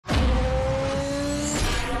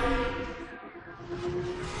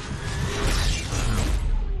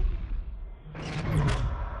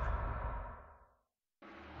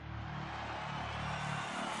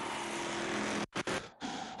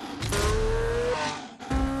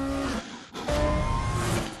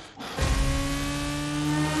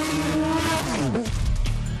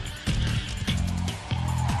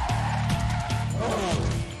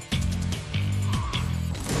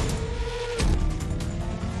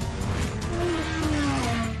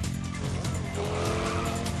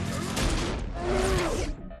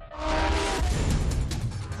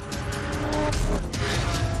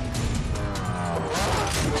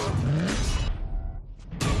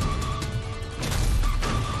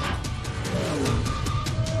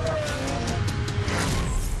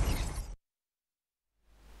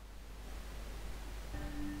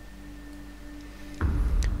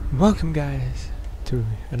Welcome guys to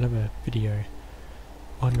another video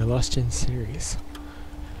on the Lost Gen series.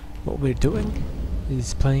 What we're doing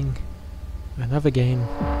is playing another game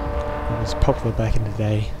that was popular back in the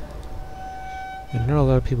day and not a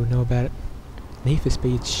lot of people know about it. Need for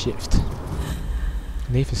Speed Shift.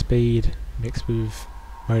 Need for Speed mixed with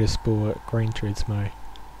Motorsport, Gran Turismo.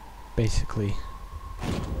 Basically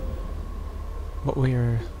what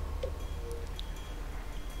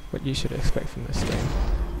you should expect from this game.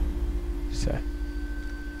 So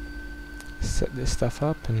set this stuff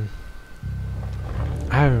up, and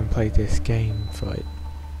I haven't played this game for like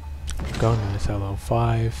God knows how long,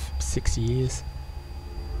 5-6 years,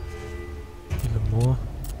 even more.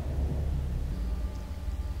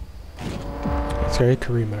 Let's go to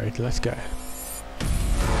career mode, let's go.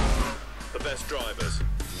 The best drivers,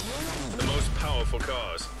 the most powerful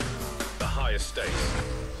cars, the highest stakes.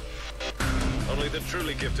 Only the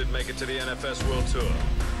truly gifted make it to the NFS World Tour.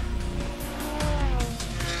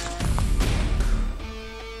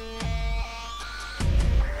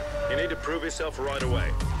 You need to prove yourself right away.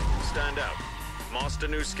 Stand out, master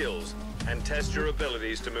new skills, and test your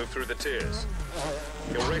abilities to move through the tiers.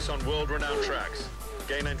 You'll race on world-renowned tracks,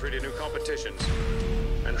 gain entry to new competitions,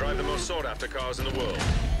 and drive the most sought-after cars in the world.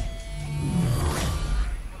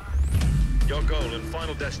 Your goal and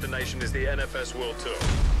final destination is the NFS World Tour,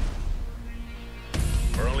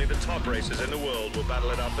 where only the top racers in the world will battle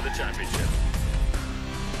it out for the championship.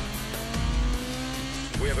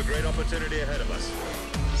 We have a great opportunity ahead of us.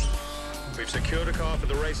 We've secured a car for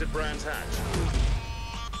the race at Brands Hatch.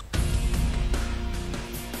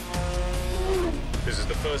 This is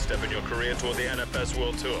the first step in your career toward the NFS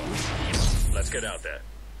World Tour. Let's get out there.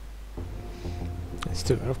 Let's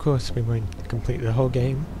do it. Of course, we won't complete the whole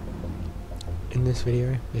game in this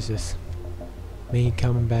video. It's just me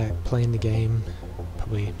coming back, playing the game.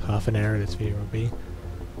 Probably half an hour of this video will be.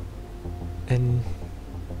 And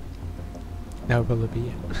that will probably be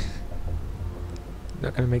it.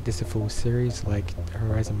 Not going to make this a full series like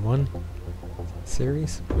Horizon 1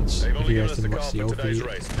 series, which if you guys didn't watch the old video,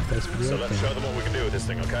 the first video, so let's show them what we can do with this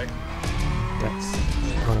thing, okay? That's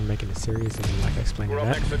what I'm making a series, and like I explained that,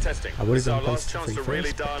 next for testing. I would have done last chance to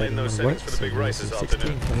really dial in those settings for the big race this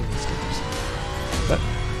afternoon. Playing these games. But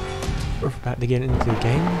we're about to get into the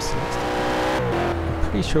games. I'm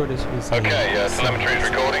pretty sure this was okay, telemetry is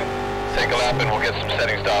recording. Take a lap and we'll get some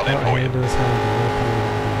settings dialed in for you.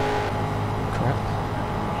 Crap.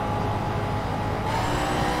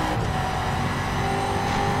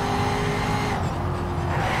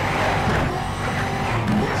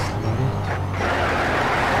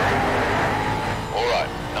 Alright,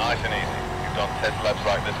 nice and easy. You've done test laps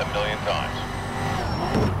like this a million times.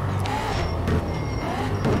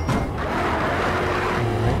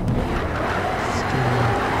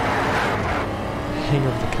 Hang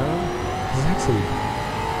of the car is actually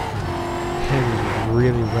hanging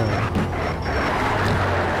really well.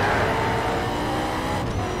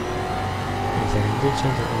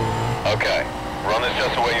 Okay, run this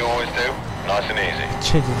just the way you always do. Nice and easy.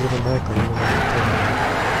 Change it automatically when I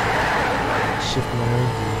shift my own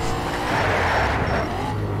gears.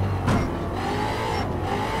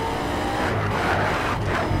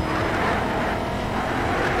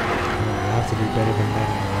 I'll have to do better than that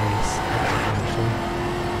in the race.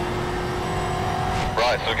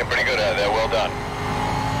 Right, it's looking pretty good out there. Well done.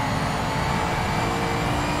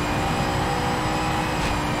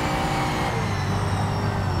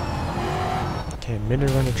 Okay, minute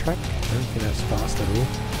run a track. I don't think that's fast at all.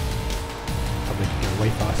 Probably can go way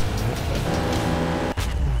faster than that, but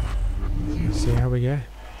let's see how we go.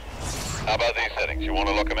 How about these settings? You want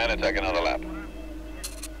to lock them in and take another lap?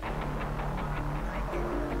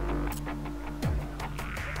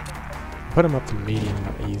 Put them up to medium,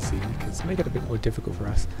 not easy, because make it a bit more difficult for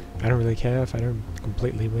us. I don't really care if I don't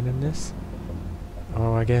completely win in this.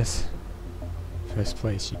 Oh, I guess first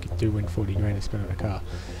place, you could do win 40 grand and spend on a car.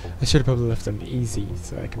 I should have probably left them easy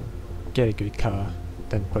so I can get a good car,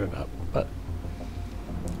 then put it up. But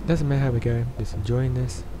it doesn't matter how we go, just enjoying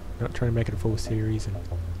this, not trying to make it a full series and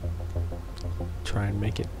try and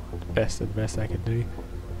make it the best of the best I can do.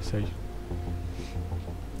 So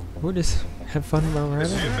we'll just have fun while we're at it.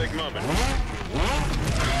 This is your big moment.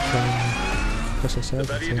 Push ourselves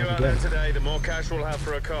The and better see you do how out we there go. today, the more cash we'll have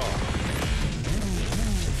for a car.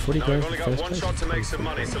 40 Now grand we've only for got first one place. shot to make some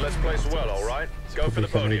money, so let's place well, alright? Go for the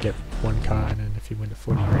Probably podium. get one car, and then if you win the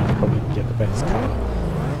 40 grand, you probably can get the best car.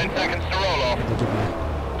 10 seconds to roll off. They give me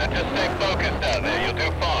Now just stay focused out there. You'll do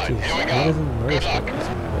fine. Here we Why go. doesn't Good most luck. of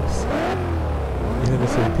this? You never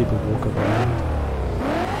see people walk around.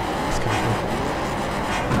 It's kind of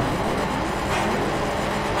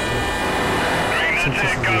Green since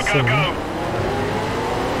this is Go, a go, sim, go!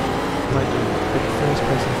 might be the first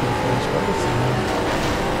person for the first race.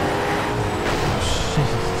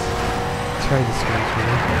 Jesus. Try this one,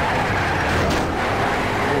 really.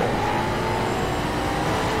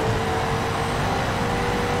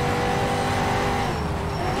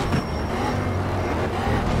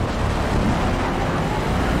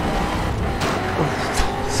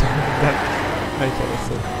 Okay,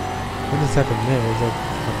 so what just happened there is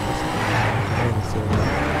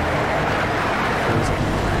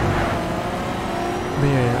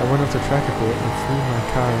man, I went off the track a bit and threw my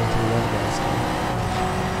car into the other guy's car.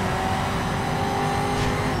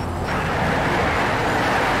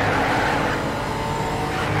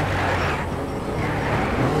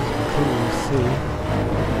 That was cool to see.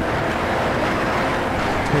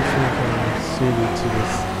 Totally suited to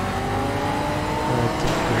this.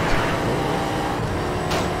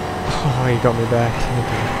 Oh, he got me back.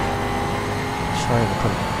 Okay. Trying to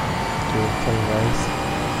do a full race.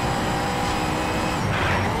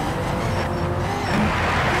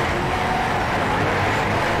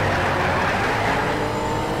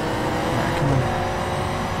 Right, come on.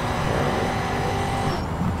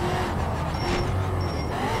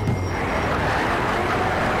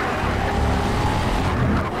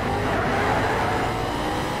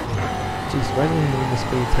 Jeez, why didn't you need the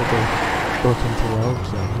speed to go book into road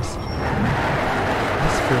zones?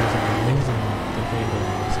 This feels like amazing the handling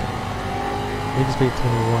of this game. Need to speed 21,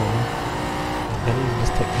 then you can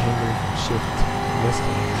just take the handle and shift in this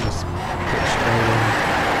game and just get straight in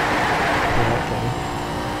to that game.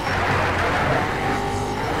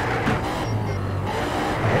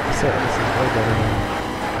 Alright, so this is way better than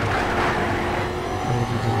I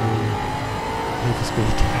would even need for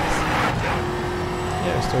speed games.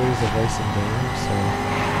 Yeah, the story is a racing game, so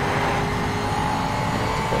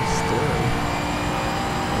story.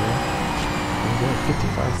 Yeah. I'm going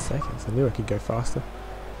 55 seconds. I knew I could go faster.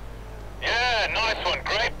 Yeah, nice one.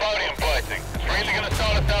 Great podium placing. It's really going to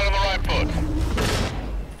start us out on the right foot.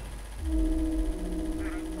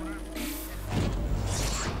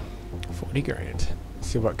 40 grand.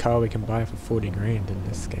 See what car we can buy for 40 grand in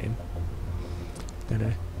this game. Don't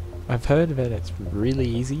know. I've heard that it's really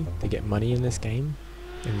easy to get money in this game,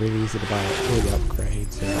 and really easy to buy all the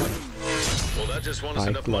upgrades and Well, that just wants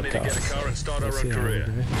enough money to get a car and start our own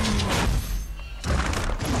career.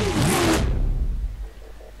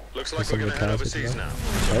 Looks like we're going to head overseas now.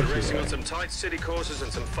 We're racing on some tight city courses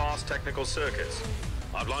and some fast technical circuits.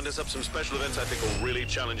 I've lined us up some special events I think will really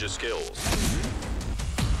challenge your skills.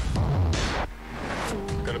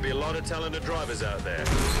 Going to be a lot of talented drivers out there. If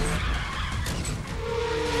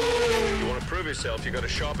you want to prove yourself, you've got to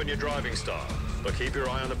sharpen your driving style. But keep your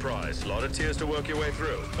eye on the prize. A lot of tiers to work your way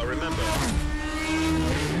through. But remember,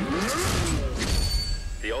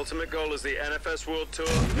 the ultimate goal is the NFS World Tour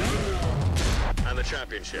and the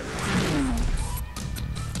championship.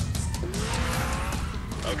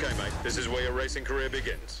 Okay, mate, this is where your racing career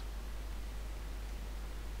begins.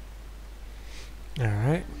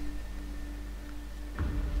 Alright.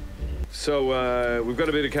 So, we've got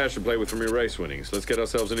a bit of cash to play with from your race winnings. Let's get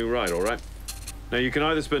ourselves a new ride, all right? Now, you can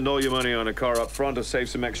either spend all your money on a car up front or save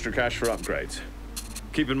some extra cash for upgrades.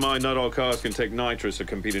 Keep in mind, not all cars can take nitrous or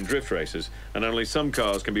compete in drift races, and only some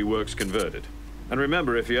cars can be works converted. And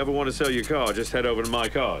remember, if you ever want to sell your car, just head over to My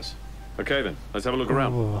Cars. Okay then, let's have a look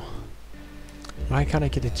around. Oh. Why can't I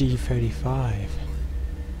get a G35?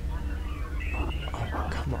 Oh,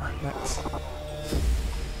 come on, that's...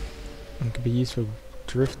 It could be used for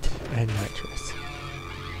drift and nitrous.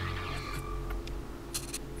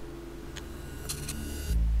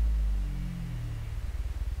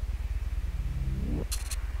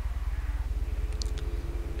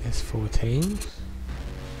 S14,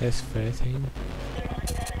 S13,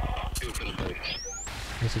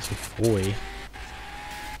 this is 240,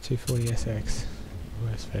 240 SX, or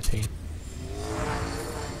S13.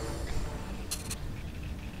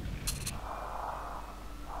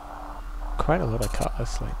 Quite a lot of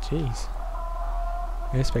cars, like jeez.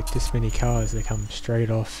 I expect this many cars to come straight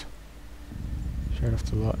off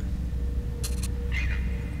the lot.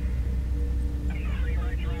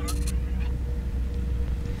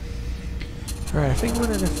 Alright, I think one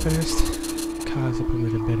of the first cars are probably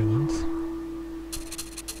the better ones.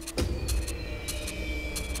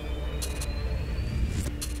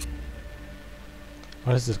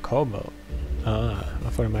 What is this, Cobalt? Ah, I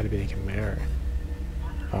thought it might have been a Camaro.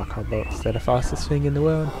 Oh, Cobalt's the fastest thing in the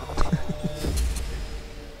world.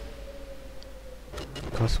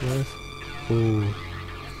 Cosworth? Ooh.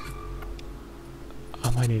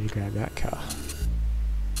 I might need to grab that car.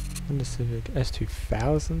 Honda Civic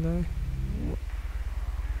S2000 though?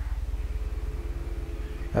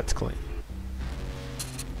 That's clean.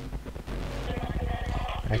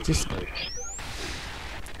 I just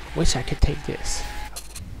wish I could take this.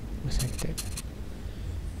 Wish I could take it.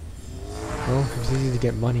 Well, it's easy to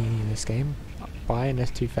get money in this game. Buy an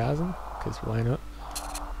S2000, because why not?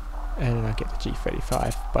 And then I'll get the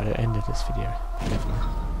G35 by the end of this video. Definitely.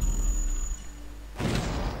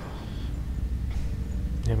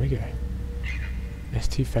 There we go.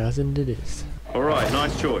 S2000 it is. Alright,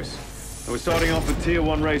 nice choice. And we're starting off with Tier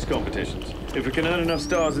 1 race competitions. If we can earn enough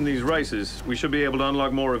stars in these races, we should be able to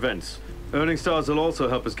unlock more events. Earning stars will also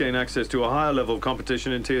help us gain access to a higher level of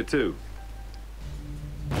competition in Tier 2.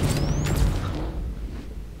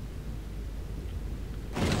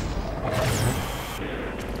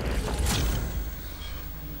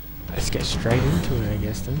 Let's get straight into it, I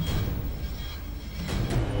guess, then.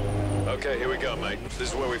 Okay, here we go, mate. This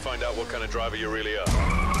is where we find out what kind of driver you really are.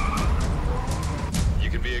 You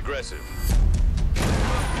can be aggressive.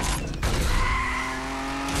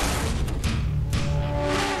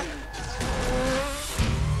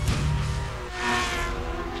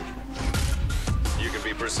 You can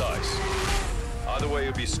be precise. Either way,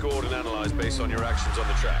 you'll be scored and analyzed based on your actions on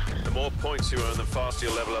the track. The more points you earn, the faster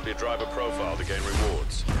you'll level up your driver profile to gain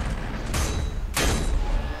rewards.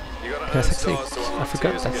 That's actually, I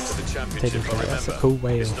forgot that's taking care. That's a cool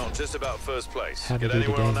way of it's not just about first place. how to Get do the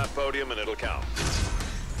anywhere on game. that podium and it'll count.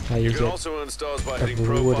 How You you can get also earn stars by hitting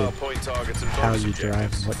profile rewarded, point targets and how bonus you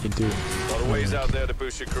drive, objectives. and what you do. A lot of ways out there to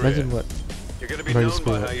boost your career. Imagine what You're going to be known by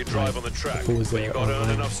motorsport, how you drive like, on the track, if it was but you've got to earn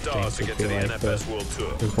online enough stars to games, get to would the be like NFS World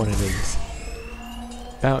Tour. with one of these.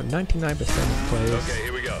 About 99% of players, Okay,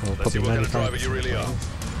 here we go. or Let's see probably what kind of 95% driver you really are.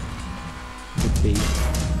 would be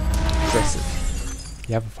aggressive.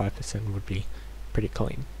 The other 5% would be pretty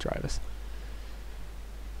clean drivers.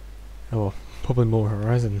 Or probably more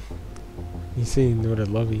Horizon. You see all the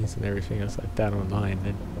lobbies and everything else like that online,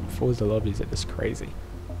 and Forza lobbies are just crazy.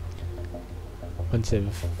 Bunch of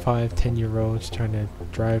 5-10-year-olds trying to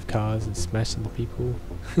drive cars and smash into people.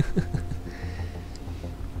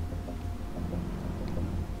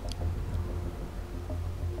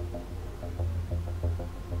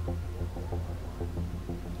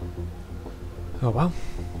 Oh well,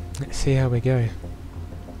 let's see how we go.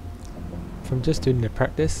 From just doing the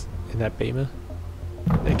practice in that Beamer,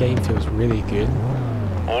 the game feels really good.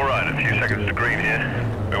 Alright, a few seconds to green here.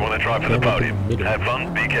 We want to try for the Yeah, like in podium. the middle. Have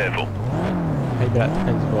fun, be careful. Maybe that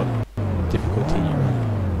depends what difficulty you're on.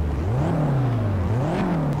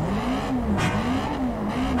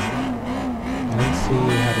 Let's see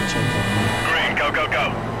how to change that. Green, go, go, go.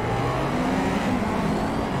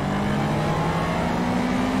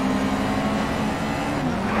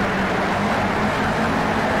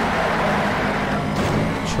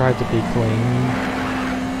 Tried to be clean.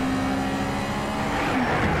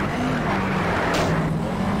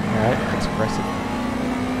 Alright, that's aggressive.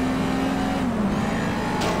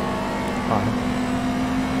 Fine.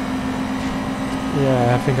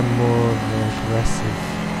 Yeah, I think I'm more aggressive.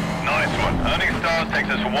 Nice one. Earning stars takes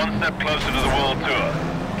us one step closer to the World Tour.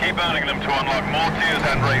 Keep earning them to unlock more tiers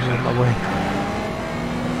and races. On my way.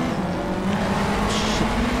 Shit.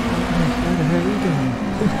 Where the hell are you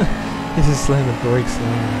going? This is slamming the brakes in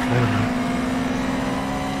front of me.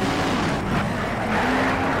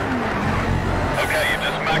 Okay, you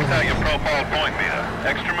just maxed out your profile point meter.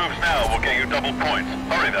 Extra moves now will get you double points.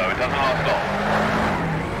 Hurry though, it doesn't last long.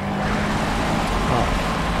 Oh.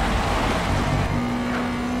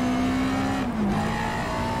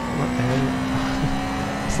 What the hell?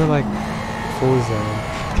 It's not like Forza.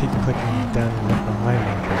 Keep clicking down and left behind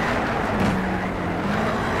me.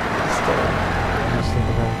 Still, I'm just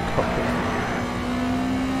thinking about cockpit.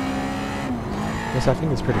 Yes, I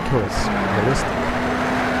think it's pretty cool. It's realistic.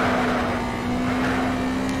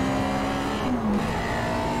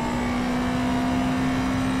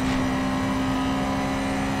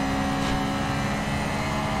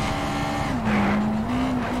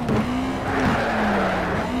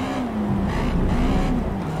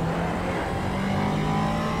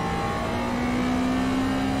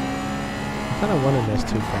 I kind of wanted this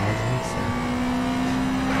 2000, so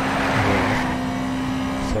yeah.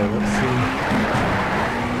 So let's see.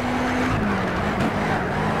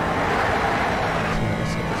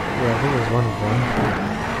 Yeah, I think there's one of them.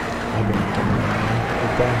 Maybe I can a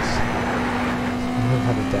dash. I don't know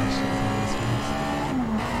how to dash in these ones.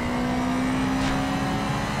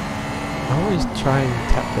 I always try and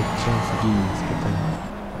tap the change the gears, but then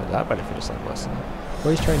that better finish that lesson. I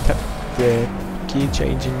always try and tap the gear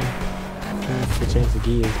changing to change the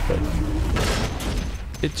gears, but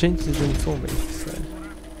it changes them for me, so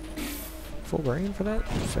 $4 grand for that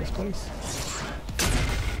in first place.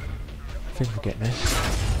 I think we're getting it.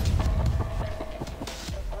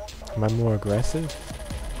 Am I more aggressive?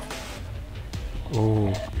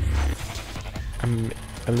 Oh, I'm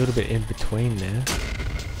a little bit in between there.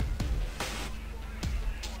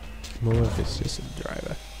 More if it's just a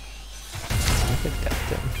driver. I think that's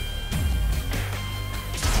done.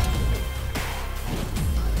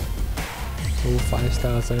 All 5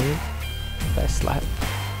 stars only. Best lap,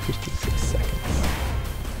 56 seconds.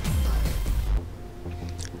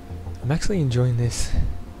 I'm actually enjoying this.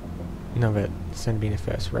 You know that it's only been the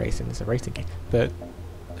first race and it's a racing game, but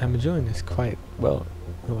I'm enjoying this quite well,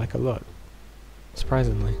 like a lot,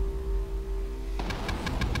 surprisingly.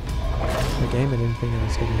 The game I didn't think I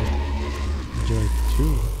was going to enjoy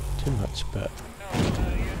too much, but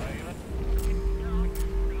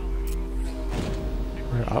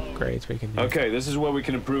there are upgrades we can do. Okay, this is where we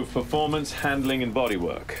can improve performance, handling, and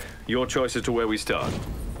bodywork. Your choice as to where we start.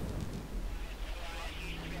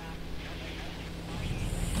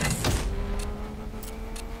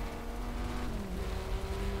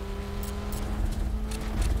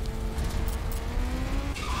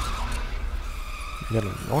 We got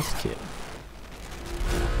a NOS kit.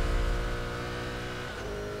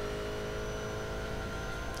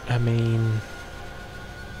 I mean,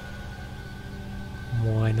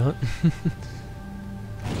 why not?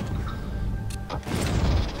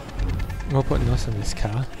 We'll put NOS in this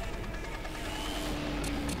car.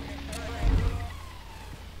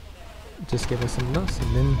 Just give us some NOS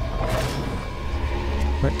and then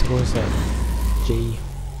right towards that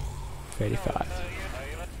G35.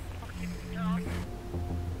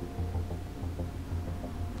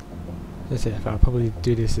 That's it. I'll probably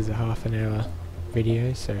do this as a half-an-hour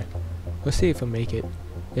video, so we'll see if I make it.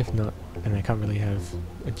 If not, then I can't really have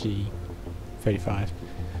a G35.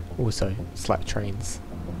 Also, Slap Trains,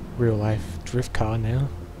 real life drift car now.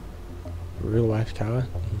 Real life car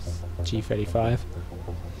is G35.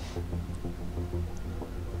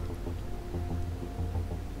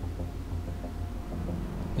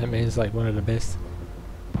 That man's like one of the best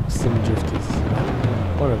sim drifters.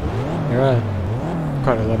 One of them. There are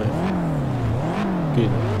quite a lot of good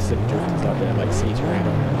sim drifters out there, like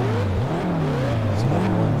C-Tornado. Some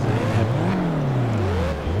other ones that I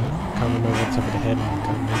can't remember what's top of the head and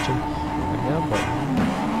can't mention right now, but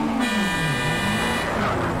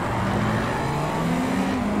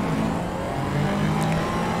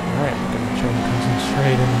alright, I'm gonna try and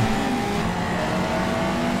concentrate and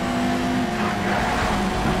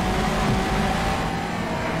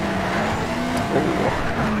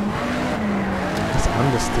this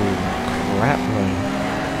understeer crap load.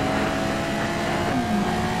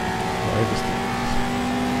 Oversteer.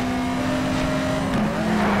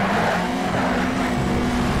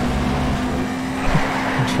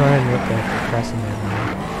 I'm trying not to procrastinate now.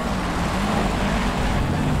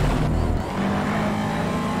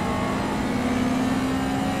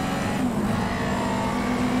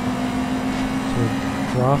 So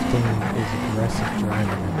drafting is aggressive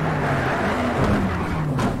driving.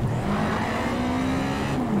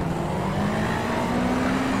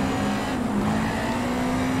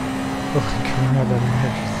 Oh god, I'm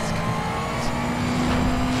nervous.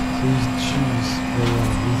 Please choose where you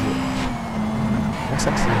want to use it.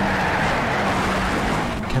 That's actually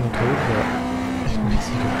kind of cool, but it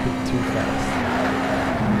makes you go a bit too fast.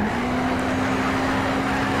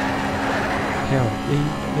 Hell,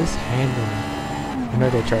 this handling, I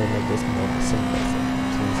know they try to make this more sim racing,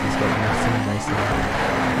 since it's got more sim racing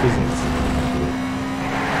physics.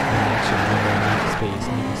 And actually, when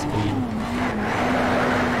need for speed.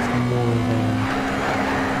 More of an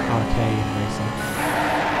arcade racing.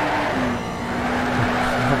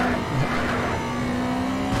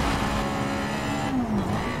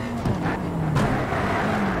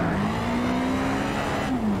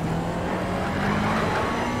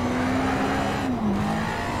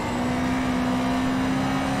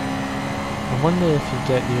 I wonder if you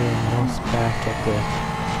get your mouse back at the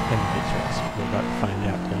end of this race. We're about to find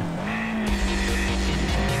out though.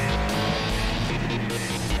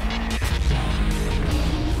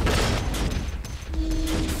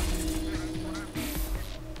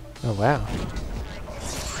 Oh wow,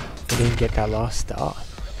 I didn't get that last star.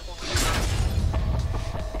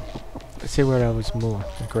 Let's see where I was more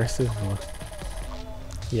aggressive or...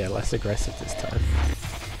 yeah, less aggressive this time.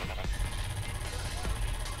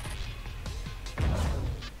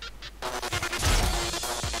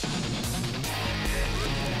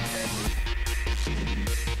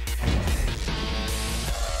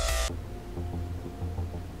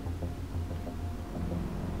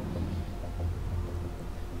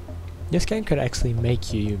 This game could actually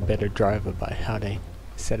make you a better driver by how they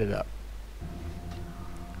set it up.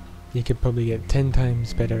 you could probably get 10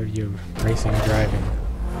 times better your racing and driving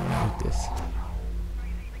with this.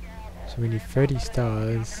 So we need 30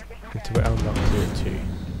 stars until we unlock Tier 2.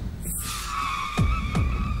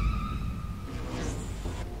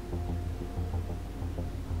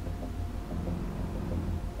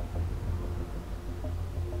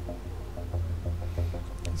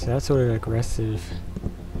 So that's sort of aggressive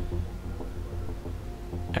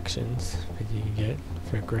actions that you can get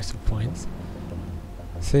for aggressive points.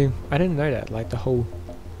 See, I didn't know that, like the whole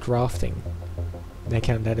drafting, they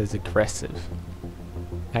count that as aggressive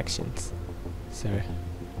actions. So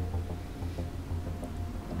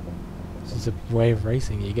this is a way of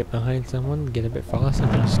racing. You get behind someone, get a bit faster,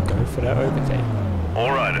 and just go for that overtake.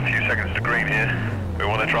 Alright, a few seconds to green here. We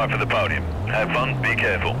want to try for the podium. Have fun, be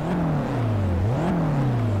careful.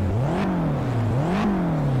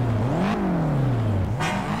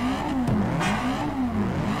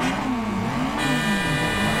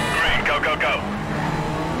 Green, go, go, go.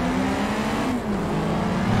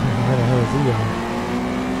 Where the hell is he going?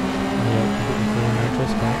 Yeah, completely clear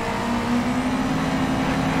nitrous back.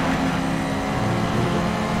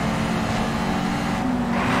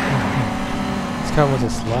 This car wants to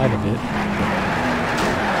slide a bit.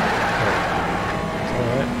 It's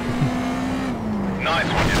alright. Nice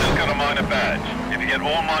one, you just got a minor badge. If you get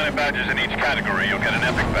all minor badges in each category, you'll get an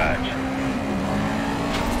epic badge.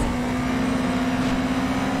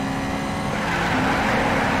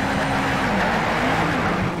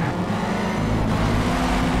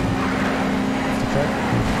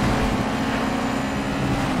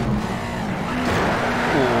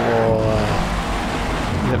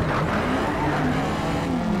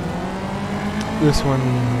 This one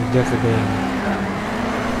is definitely being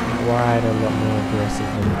wide a lot more aggressive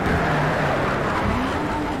than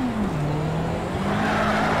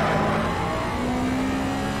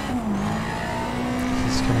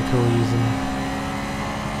this is kind of cool using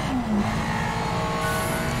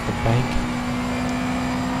the bank.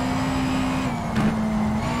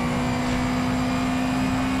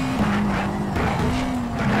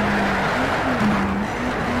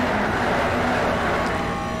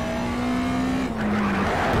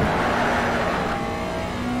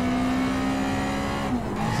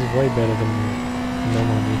 Way better than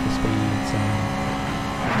normal Need for Speeds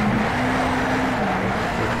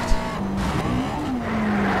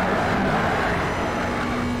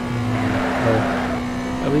well,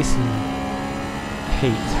 at least in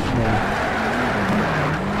Heat, they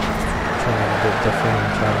try a bit different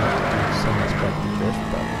and try not to do so much back and drift,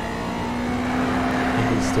 but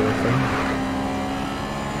it is still a thing.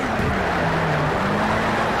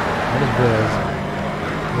 I didn't realize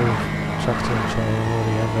with Tractor and Trail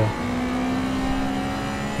already have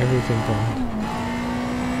everything going.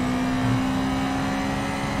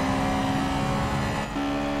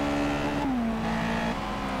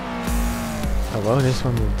 Oh well, this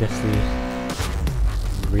one will definitely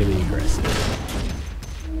really aggressive.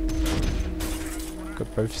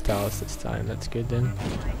 Got both styles this time, that's good then.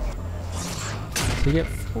 So you get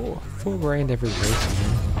four grand every race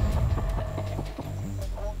again.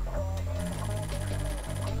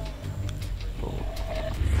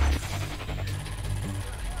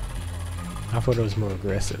 I thought it was more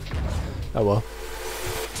aggressive. Oh well.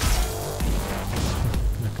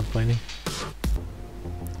 Not complaining.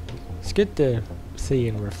 It's good to see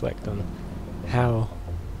and reflect on how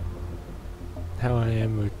I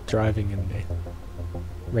am with driving in the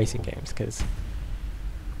racing games, because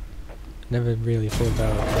I never really thought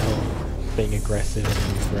about the whole being aggressive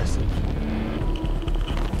and aggressive.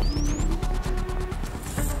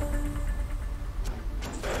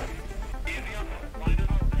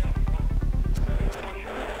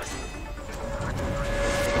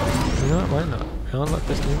 Why not? I unlock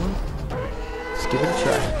this new one. Let's give it a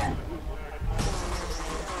try.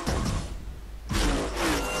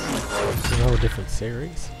 It's a whole different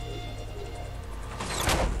series.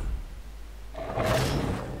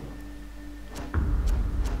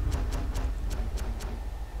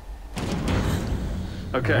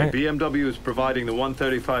 Okay, right. BMW is providing the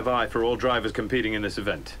 135i for all drivers competing in this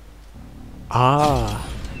event. Ah.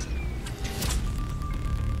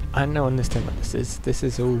 I don't understand what this is. This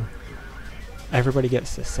is all... Everybody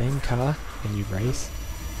gets the same car and you race.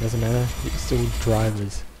 Doesn't matter, you're still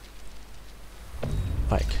drivers.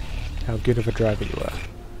 Like, how good of a driver you are.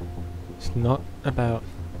 It's not about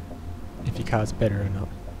if your car's better or not.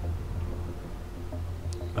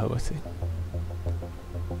 Oh, we'll see.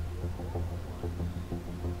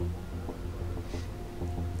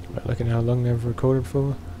 But look at how long they've recorded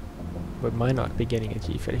for. We might not be getting a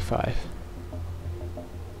G35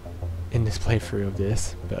 in this playthrough of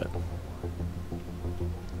this, but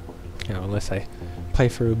You know, unless I play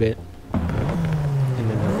through a bit, and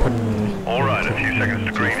then I'll put in the... Alright, a few seconds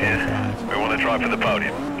to green here. We want to try for the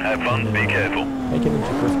podium. Have fun, be careful. Make it into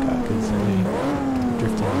a drift car, because I know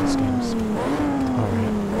drifting in this game's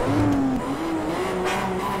alright.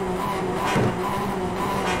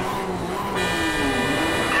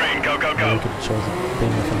 Green, go, go, go. I could have chosen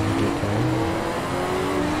being from the get-go.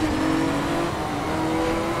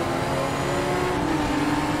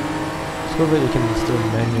 It's cool that you can still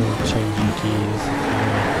manually change your gears.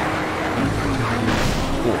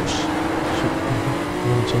 You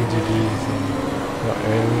want to change your gears a lot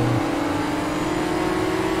earlier.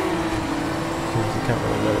 Because you can't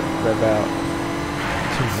really let it rev out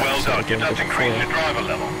too much. Well done, you just increased your driver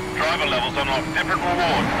level. Driver levels unlock different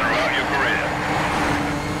rewards throughout your career.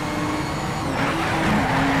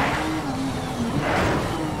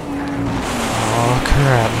 Oh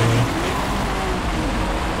crap, man.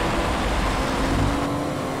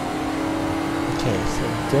 Okay, so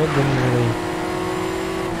that didn't really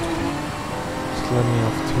slow me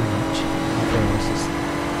off too much. I thought it was just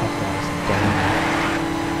up and I was down.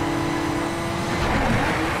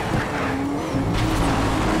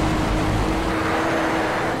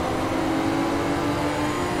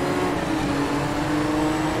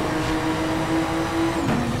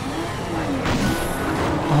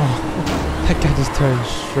 Oh, that guy just turned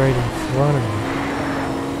straight in front of me.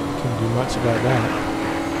 Couldn't do much about that.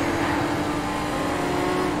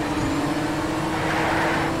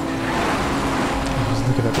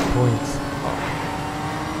 Looking at the points.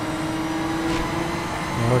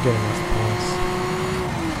 Now we're getting enough points.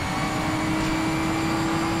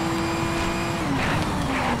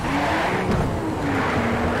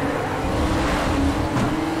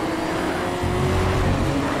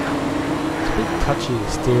 It's a bit touchy, the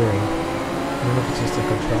steering. I don't know if it's just a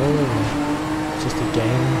controller or it's just a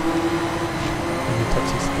game. When you touch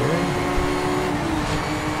the steering.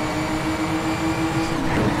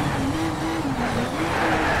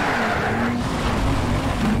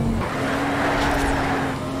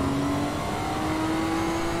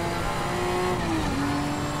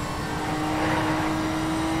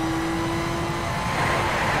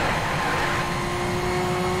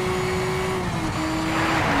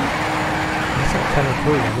 Kind of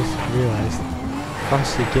cool, I just realized the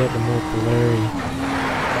faster you get, the more blurry.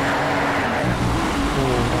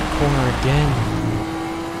 Oh, that corner again.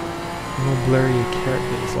 The more blurry your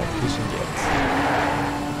character's like vision gets.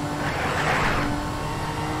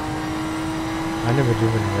 I've never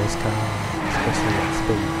driven a race car, especially at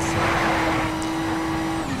speed, so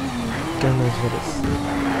God knows what it's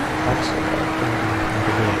actually like. I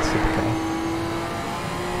could do that supercar.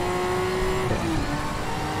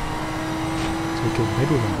 We could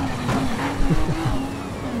maybe one.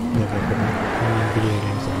 Never been any video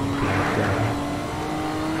games that would be like that.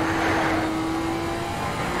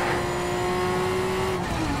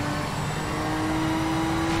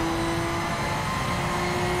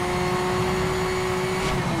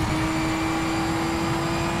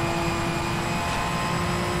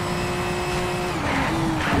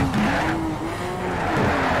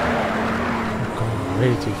 I'm going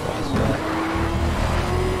way too fast for that.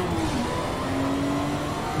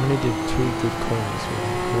 I only did 2 good corners with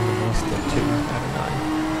the Master 2 out of 9.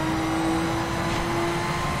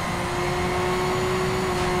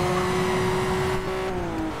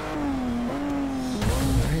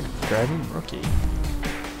 Alright, driving rookie.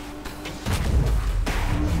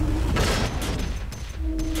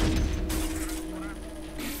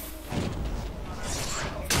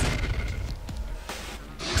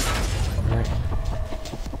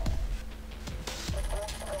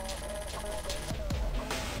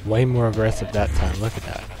 Way more aggressive that time, look at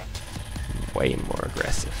that. Way more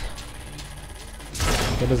aggressive.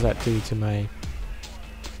 What does that do to my...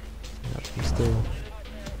 Nope, I'm still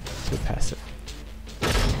passive.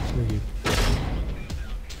 Very good.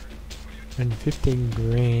 And 15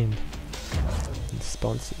 grand in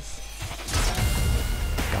sponsors.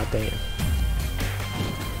 God damn.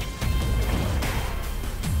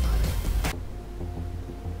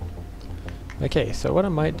 Okay, so what I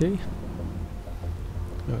might do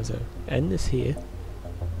is end this here,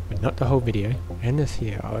 but not the whole video. End this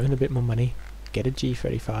here. I'll earn a bit more money, get a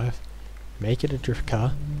G35, make it a drift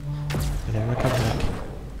car, and then I'll come back.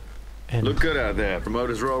 And look good out there.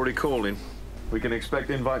 Promoters are already calling. We can expect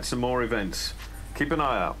to invite some more events. Keep an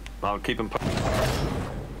eye out. I'll keep them.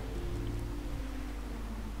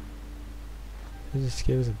 There's the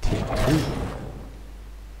skills of tier 2.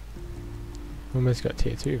 Almost got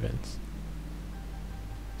tier 2 events.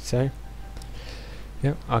 So,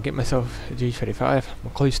 yeah, I'll get myself a G35. I'm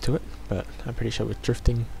close to it, but I'm pretty sure with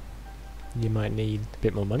drifting you might need a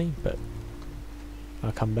bit more money, but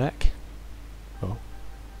I'll come back. Well,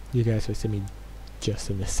 you guys will see me just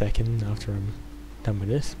in a second after I'm done with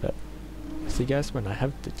this, but I'll see you guys when I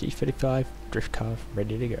have the G35 drift car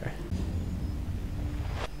ready to go.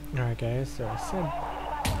 Alright guys, so I said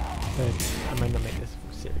that I might not make this a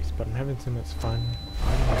full series, but I'm having so much fun.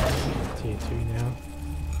 I'm tier 2 now.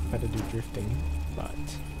 I had to do drifting, but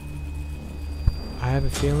I have a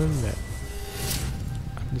feeling that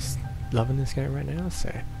I'm just loving this game right now,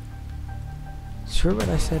 so sure what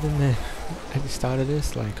I said in the at the start of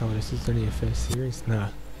this, like, oh, this is only a first series? Nah,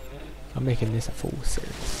 I'm making this a full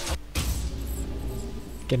series.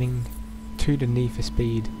 Getting to the Need for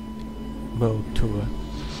Speed World Tour,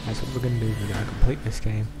 that's what we're gonna do. We're gonna complete this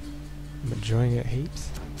game. I'm enjoying it heaps.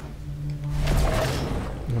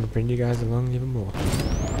 I'm gonna bring you guys along even more.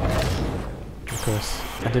 Of course,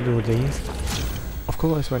 I did all these. Of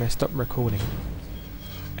course, when I stopped recording,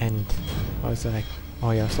 and I was like,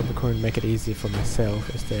 oh yeah, I'll stop recording to make it easier for myself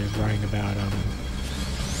instead of worrying about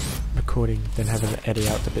recording, then having to edit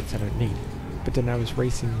out the bits I don't need. But then I was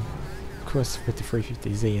racing, of course, with the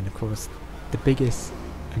 350Z, and of course, the biggest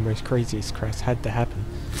and most craziest crash had to happen.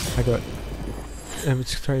 I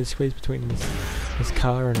was trying to squeeze between this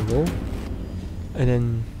car and a wall, and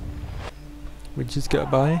then we just got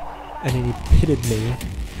by, and then he pitted me,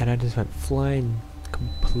 and I just went flying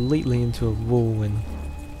completely into a wall, and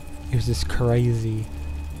it was just crazy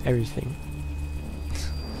everything.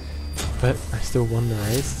 But I still won the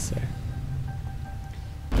race, so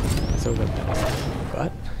that's all that matters.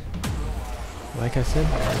 But like I said,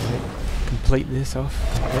 I'm gonna complete this off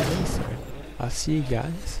completely, so I'll see you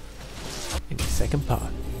guys in the second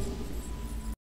part.